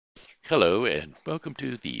Hello and welcome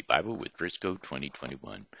to the Bible with Briscoe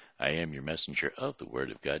 2021. I am your messenger of the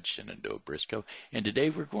Word of God, Shenandoah Briscoe, and today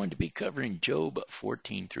we're going to be covering Job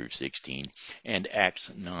 14 through 16 and Acts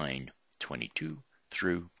 9:22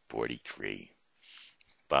 through 43.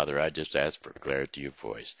 Father, I just ask for clarity of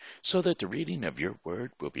voice so that the reading of your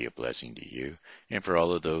Word will be a blessing to you and for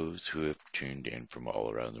all of those who have tuned in from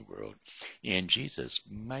all around the world. In Jesus'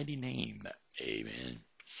 mighty name, amen.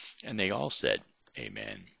 And they all said,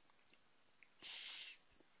 amen.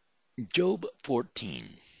 Job 14.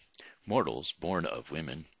 Mortals born of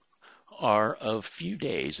women are of few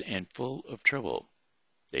days and full of trouble.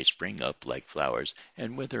 They spring up like flowers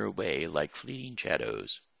and wither away like fleeting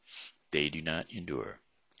shadows. They do not endure.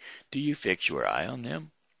 Do you fix your eye on them?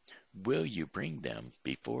 Will you bring them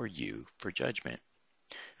before you for judgment?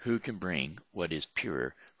 Who can bring what is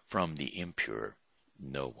pure from the impure?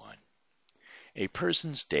 No one. A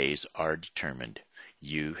person's days are determined.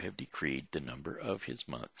 You have decreed the number of his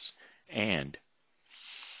months, and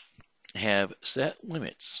have set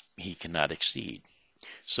limits he cannot exceed.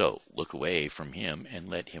 So look away from him and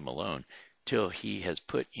let him alone, till he has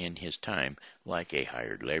put in his time like a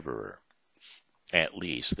hired laborer. At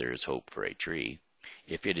least there is hope for a tree.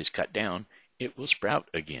 If it is cut down, it will sprout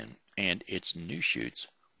again, and its new shoots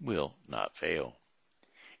will not fail.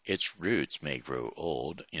 Its roots may grow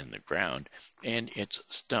old in the ground, and its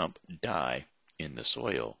stump die in the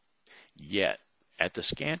soil. Yet at the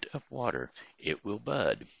scant of water it will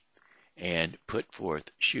bud, and put forth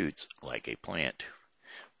shoots like a plant.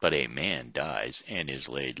 But a man dies and is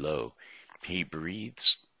laid low. He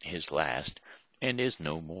breathes his last and is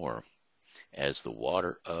no more. As the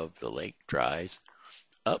water of the lake dries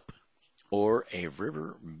up, or a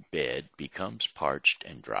river bed becomes parched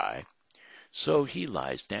and dry, so he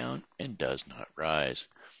lies down and does not rise.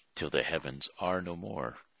 Till the heavens are no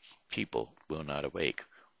more, people will not awake,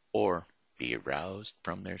 or be aroused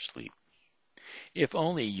from their sleep. If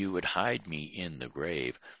only you would hide me in the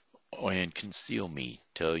grave, and conceal me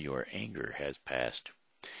till your anger has passed.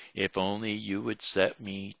 If only you would set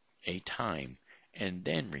me a time, and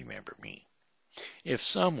then remember me. If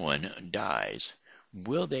someone dies,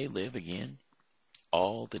 will they live again?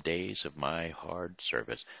 All the days of my hard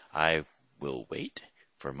service I will wait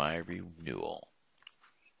for my renewal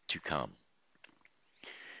to come.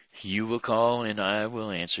 You will call, and I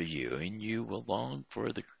will answer you, and you will long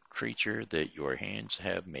for the creature that your hands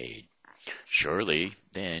have made. Surely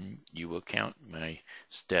then you will count my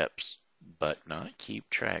steps, but not keep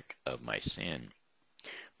track of my sin.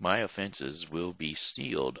 My offenses will be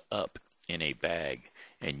sealed up in a bag,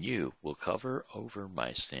 and you will cover over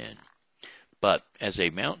my sin. But as a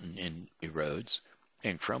mountain erodes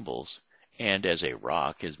and crumbles, and as a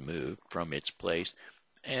rock is moved from its place,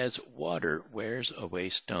 as water wears away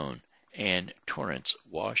stone, and torrents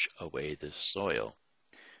wash away the soil,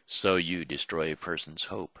 so you destroy a person's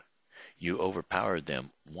hope. You overpower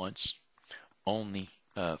them once only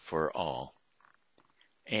for all,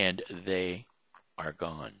 and they are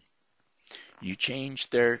gone. You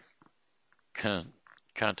change their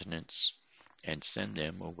countenance and send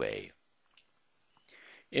them away.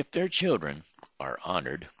 If their children are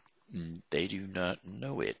honored, they do not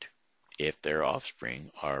know it. If their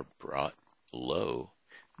offspring are brought low,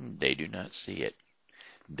 they do not see it.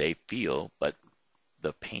 They feel but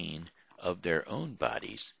the pain of their own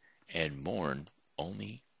bodies and mourn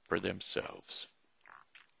only for themselves.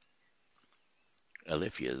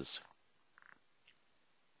 Eliphaz,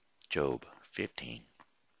 Job 15.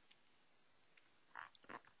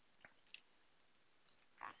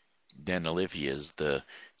 Then Eliphaz the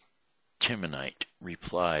Temanite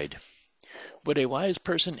replied, would a wise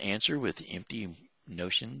person answer with empty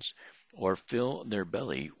notions, or fill their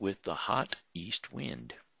belly with the hot east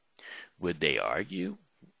wind? Would they argue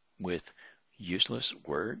with useless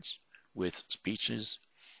words, with speeches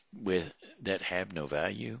that have no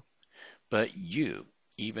value? But you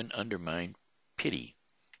even undermine pity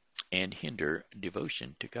and hinder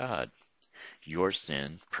devotion to God. Your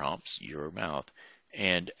sin prompts your mouth,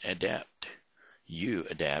 and you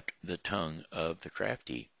adapt the tongue of the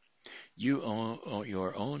crafty.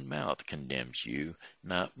 Your own mouth condemns you,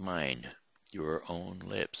 not mine. Your own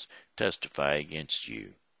lips testify against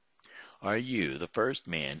you. Are you the first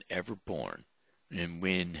man ever born? And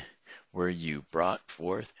when were you brought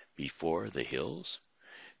forth before the hills?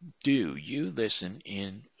 Do you listen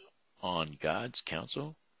in on God's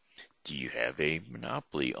counsel? Do you have a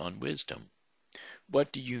monopoly on wisdom?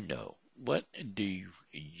 What do you know? What do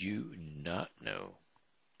you not know?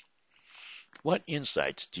 What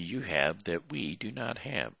insights do you have that we do not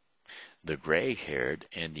have? The gray-haired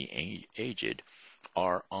and the aged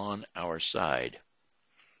are on our side.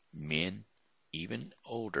 Men even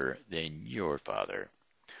older than your father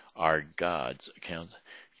are God's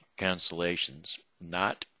consolations,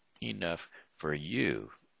 not enough for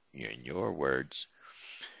you in your words,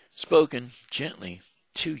 spoken gently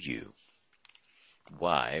to you.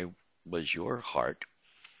 Why was your heart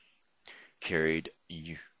carried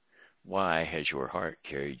you? Why has your heart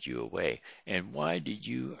carried you away? And why did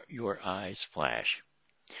your eyes flash,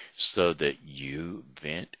 so that you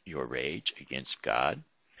vent your rage against God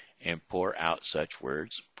and pour out such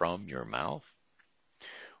words from your mouth?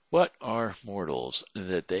 What are mortals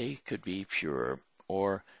that they could be pure,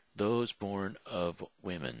 or those born of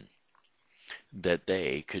women that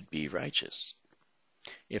they could be righteous?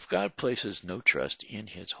 If God places no trust in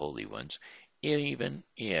his holy ones,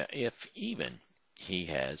 if even he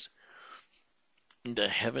has, the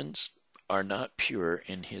heavens are not pure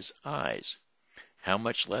in his eyes, how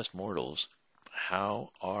much less mortals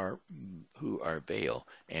who are vile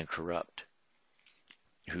and corrupt,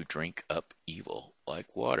 who drink up evil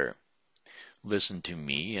like water. Listen to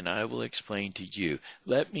me, and I will explain to you.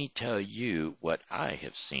 Let me tell you what I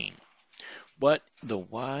have seen, what the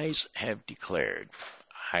wise have declared,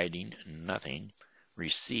 hiding nothing,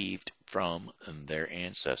 received from their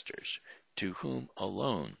ancestors, to whom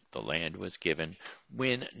alone the land was given,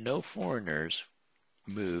 when no foreigners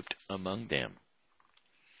moved among them.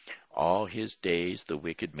 All his days the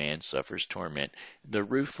wicked man suffers torment, the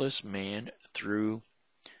ruthless man through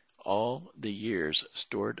all the years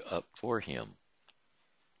stored up for him.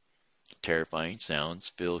 Terrifying sounds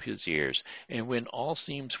fill his ears, and when all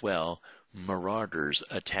seems well, marauders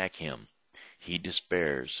attack him. He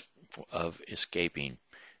despairs of escaping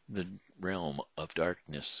the realm of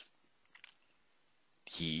darkness.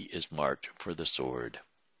 He is marked for the sword.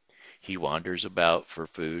 He wanders about for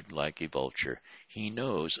food like a vulture. He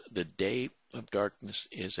knows the day of darkness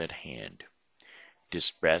is at hand.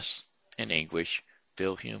 Distress and anguish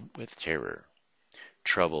fill him with terror.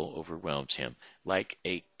 Trouble overwhelms him like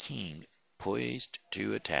a king poised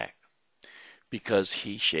to attack, because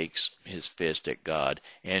he shakes his fist at God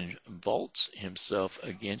and vaults himself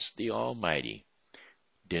against the Almighty,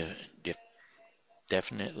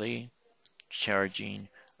 definitely charging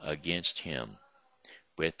against him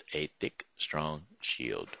with a thick, strong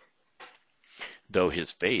shield. Though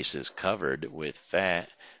his face is covered with fat,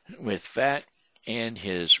 and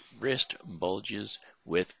his wrist bulges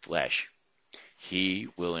with flesh, he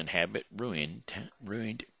will inhabit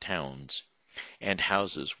ruined towns, and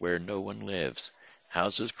houses where no one lives,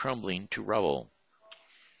 houses crumbling to rubble.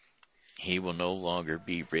 He will no longer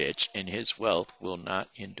be rich, and his wealth will not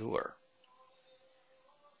endure,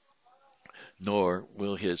 nor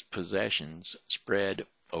will his possessions spread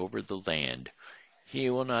over the land. He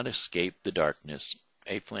will not escape the darkness.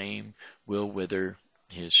 A flame will wither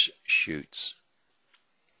his shoots,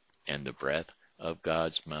 and the breath of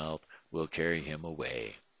God's mouth will carry him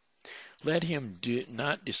away. Let him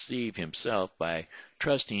not deceive himself by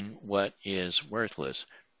trusting what is worthless,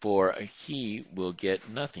 for he will get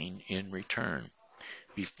nothing in return.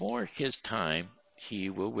 Before his time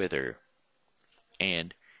he will wither,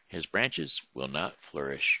 and his branches will not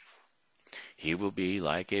flourish. He will be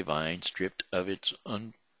like a vine stripped of its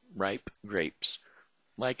unripe grapes,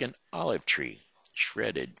 like an olive tree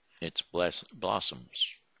shredded its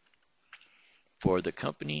blossoms. For the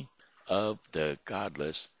company of the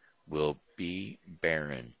godless will be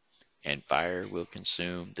barren, and fire will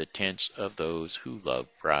consume the tents of those who love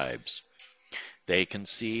bribes. They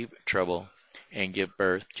conceive trouble and give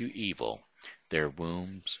birth to evil. Their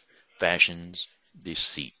wombs fashions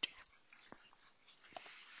deceit.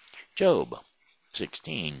 Job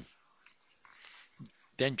 16.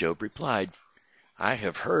 Then Job replied, I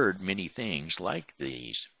have heard many things like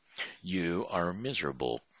these. You are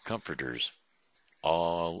miserable comforters,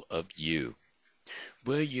 all of you.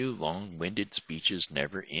 Will your long-winded speeches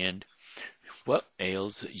never end? What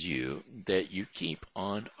ails you that you keep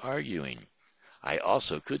on arguing? I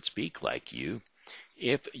also could speak like you.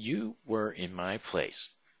 If you were in my place,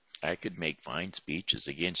 I could make fine speeches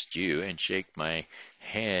against you and shake my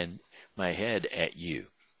head at you.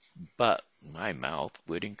 But my mouth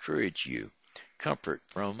would encourage you. Comfort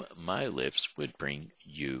from my lips would bring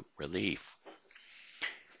you relief.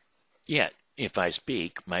 Yet, if I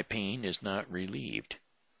speak, my pain is not relieved,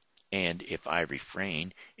 and if I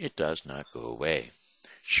refrain, it does not go away.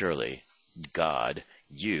 Surely, God,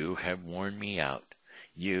 you have worn me out.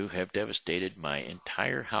 You have devastated my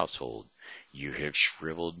entire household. You have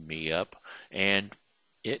shriveled me up, and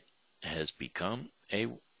it has become a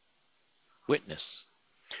witness.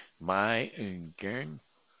 My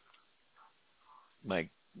my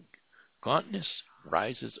gauntness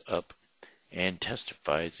rises up and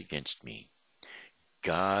testifies against me.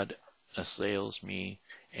 God assails me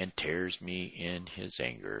and tears me in his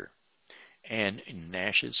anger, and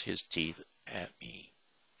gnashes his teeth at me.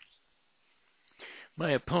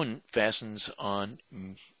 My opponent fastens on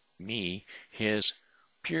me his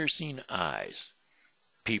piercing eyes.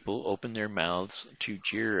 People open their mouths to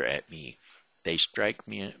jeer at me. They strike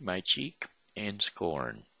me my cheek in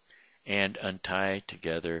scorn, and unite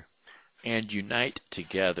together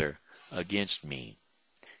against me.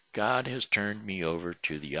 God has turned me over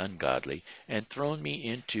to the ungodly, and thrown me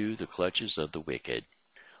into the clutches of the wicked.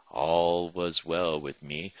 All was well with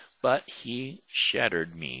me, but he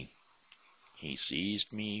shattered me. He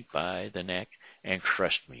seized me by the neck and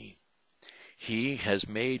crushed me. He has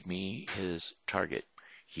made me his target.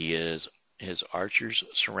 His archers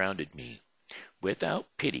surrounded me. Without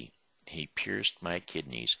pity, he pierced my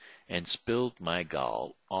kidneys and spilled my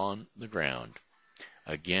gall on the ground.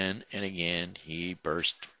 Again and again he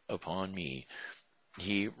burst upon me.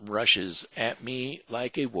 He rushes at me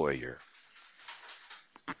like a warrior.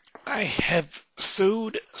 I have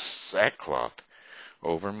sewed sackcloth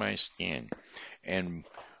over my skin and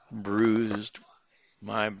bruised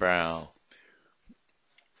my brow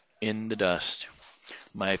in the dust.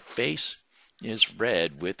 My face is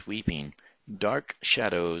red with weeping. Dark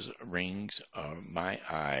shadows rings my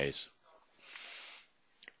eyes.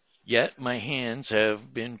 Yet my hands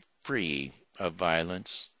have been free of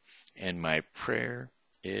violence, and my prayer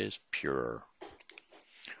is pure.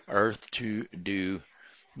 Earth do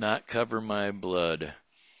not cover my blood.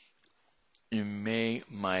 May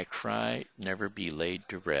my cry never be laid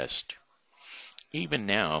to rest. Even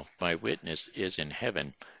now my witness is in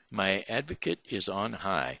heaven, my advocate is on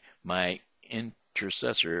high, my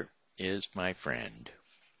intercessor is my friend.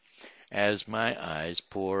 As my eyes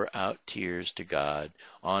pour out tears to God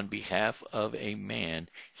on behalf of a man,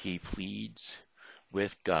 he pleads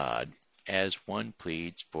with God as one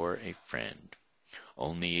pleads for a friend.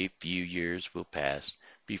 Only a few years will pass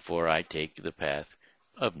before I take the path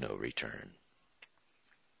of no return.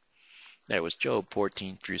 That was Job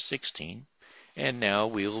 14 through 16. And now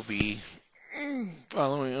we'll be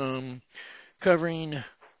covering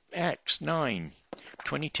Acts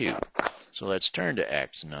 9:22. So let's turn to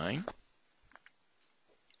Acts 9.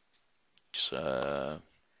 It's,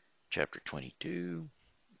 chapter 22,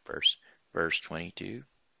 verse 22.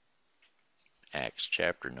 Acts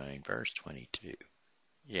chapter 9, verse 22.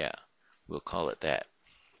 Yeah, we'll call it that.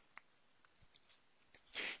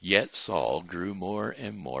 Yet Saul grew more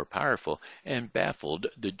and more powerful and baffled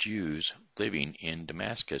the Jews living in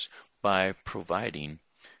Damascus by proving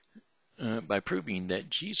that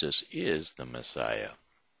Jesus is the Messiah.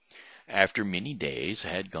 After many days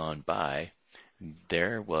had gone by,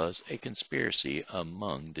 there was a conspiracy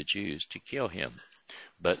among the Jews to kill him.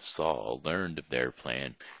 But Saul learned of their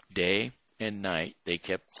plan. Day and night they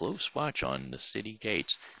kept close watch on the city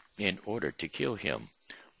gates in order to kill him.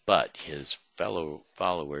 But his fellow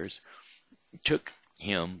followers took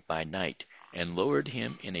him by night and lowered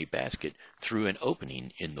him in a basket through an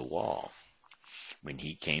opening in the wall. When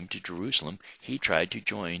he came to Jerusalem, he tried to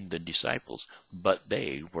join the disciples, but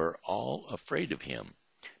they were all afraid of him,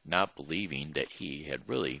 not believing that he had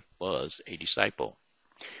really was a disciple.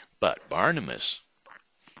 But Barnabas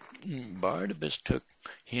took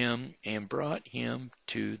him and brought him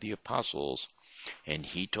to the apostles, and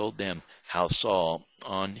he told them how Saul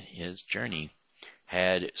on his journey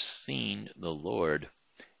had seen the Lord,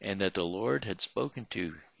 and that the Lord had spoken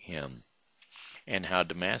to him, and how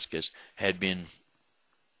Damascus had been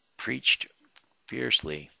preached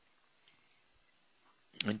fiercely.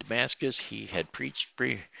 In Damascus he had preached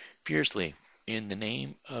fiercely in the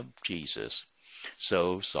name of Jesus.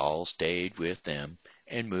 So Saul stayed with them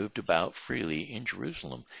and moved about freely in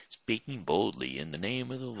Jerusalem, speaking boldly in the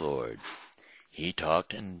name of the Lord. He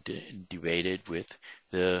talked and debated with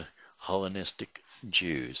the Hellenistic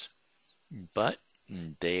Jews, but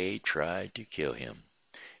they tried to kill him.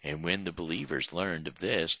 And when the believers learned of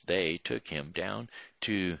this, they took him down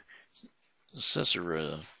to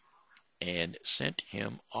Caesarea and sent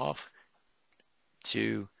him off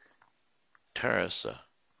to Tarsus.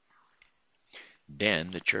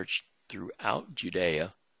 Then the church throughout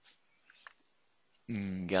Judea,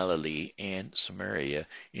 Galilee, and Samaria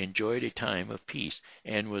enjoyed a time of peace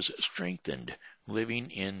and was strengthened,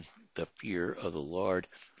 living in the fear of the Lord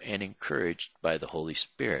and encouraged by the Holy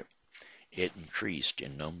Spirit. It increased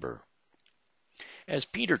in number. As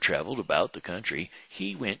Peter traveled about the country,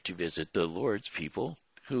 he went to visit the Lord's people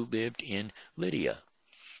who lived in Lydia.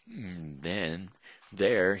 Then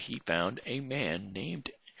there he found a man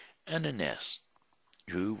named Ananias,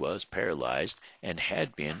 who was paralyzed and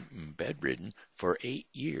had been bedridden for 8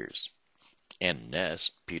 years.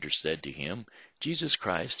 Ananias, Peter said to him, Jesus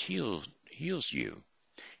Christ heals you.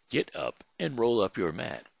 Get up and roll up your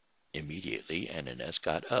mat. Immediately Ananias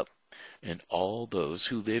got up, and all those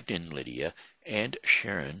who lived in Lydia and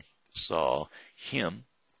Sharon saw him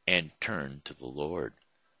and turned to the Lord.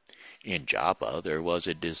 In Joppa there was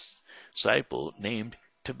a disciple named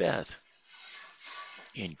Tabitha.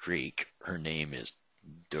 In Greek, her name is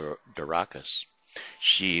Dorcas.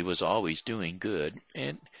 She was always doing good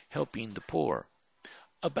and helping the poor.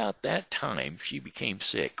 About that time she became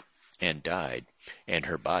sick and died, and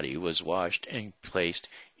her body was washed and placed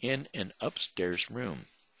in an upstairs room.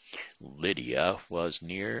 Lydia was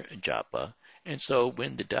near Joppa, and so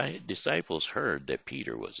when the disciples heard that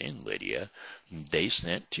Peter was in Lydia, they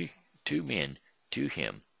sent two men to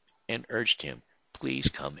him and urged him, please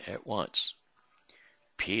come at once.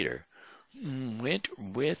 Peter went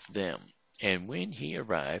with them, and when he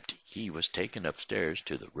arrived, he was taken upstairs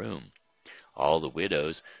to the room. All the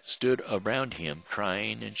widows stood around him,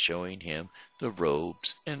 crying and showing him the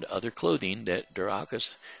robes and other clothing that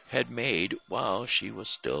Dorcas had made while she was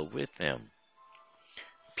still with them.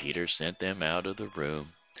 Peter sent them out of the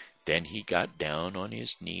room. Then he got down on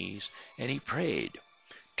his knees and he prayed.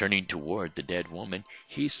 Turning toward the dead woman,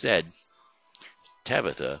 he said,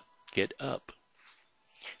 Tabitha, get up.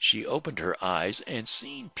 She opened her eyes, and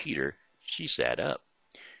seeing Peter, she sat up.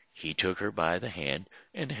 He took her by the hand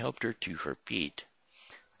and helped her to her feet.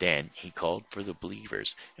 Then he called for the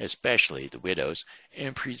believers, especially the widows,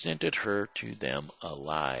 and presented her to them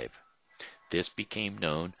alive. This became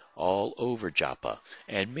known all over Joppa,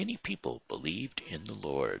 and many people believed in the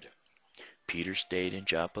Lord. Peter stayed in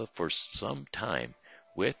Joppa for some time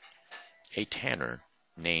with a tanner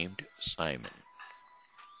named Simon.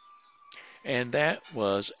 And that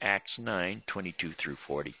was Acts 9:22 through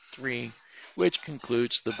 43, which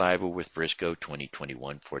concludes the Bible with Briscoe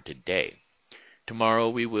 2021 for today. Tomorrow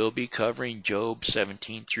we will be covering Job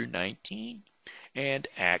 17 through 19 and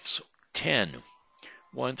Acts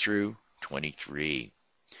 10:1 through 23.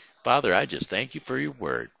 Father, I just thank you for your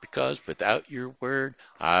word, because without your word,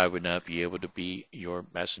 I would not be able to be your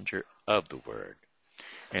messenger of the word.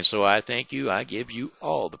 And so I thank you. I give you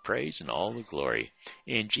all the praise and all the glory.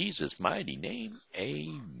 In Jesus' mighty name,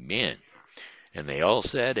 amen. And they all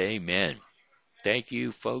said amen. Thank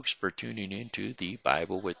you, folks, for tuning into the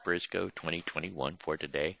Bible with Briscoe 2021 for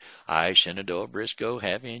today. I, Shenandoah Briscoe,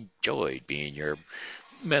 have enjoyed being your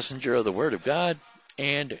messenger of the Word of God.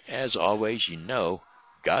 And as always, you know,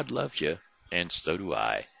 God loves you, and so do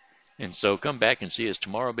I. And so come back and see us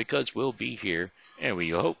tomorrow, because we'll be here, and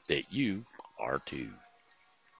we hope that you are too.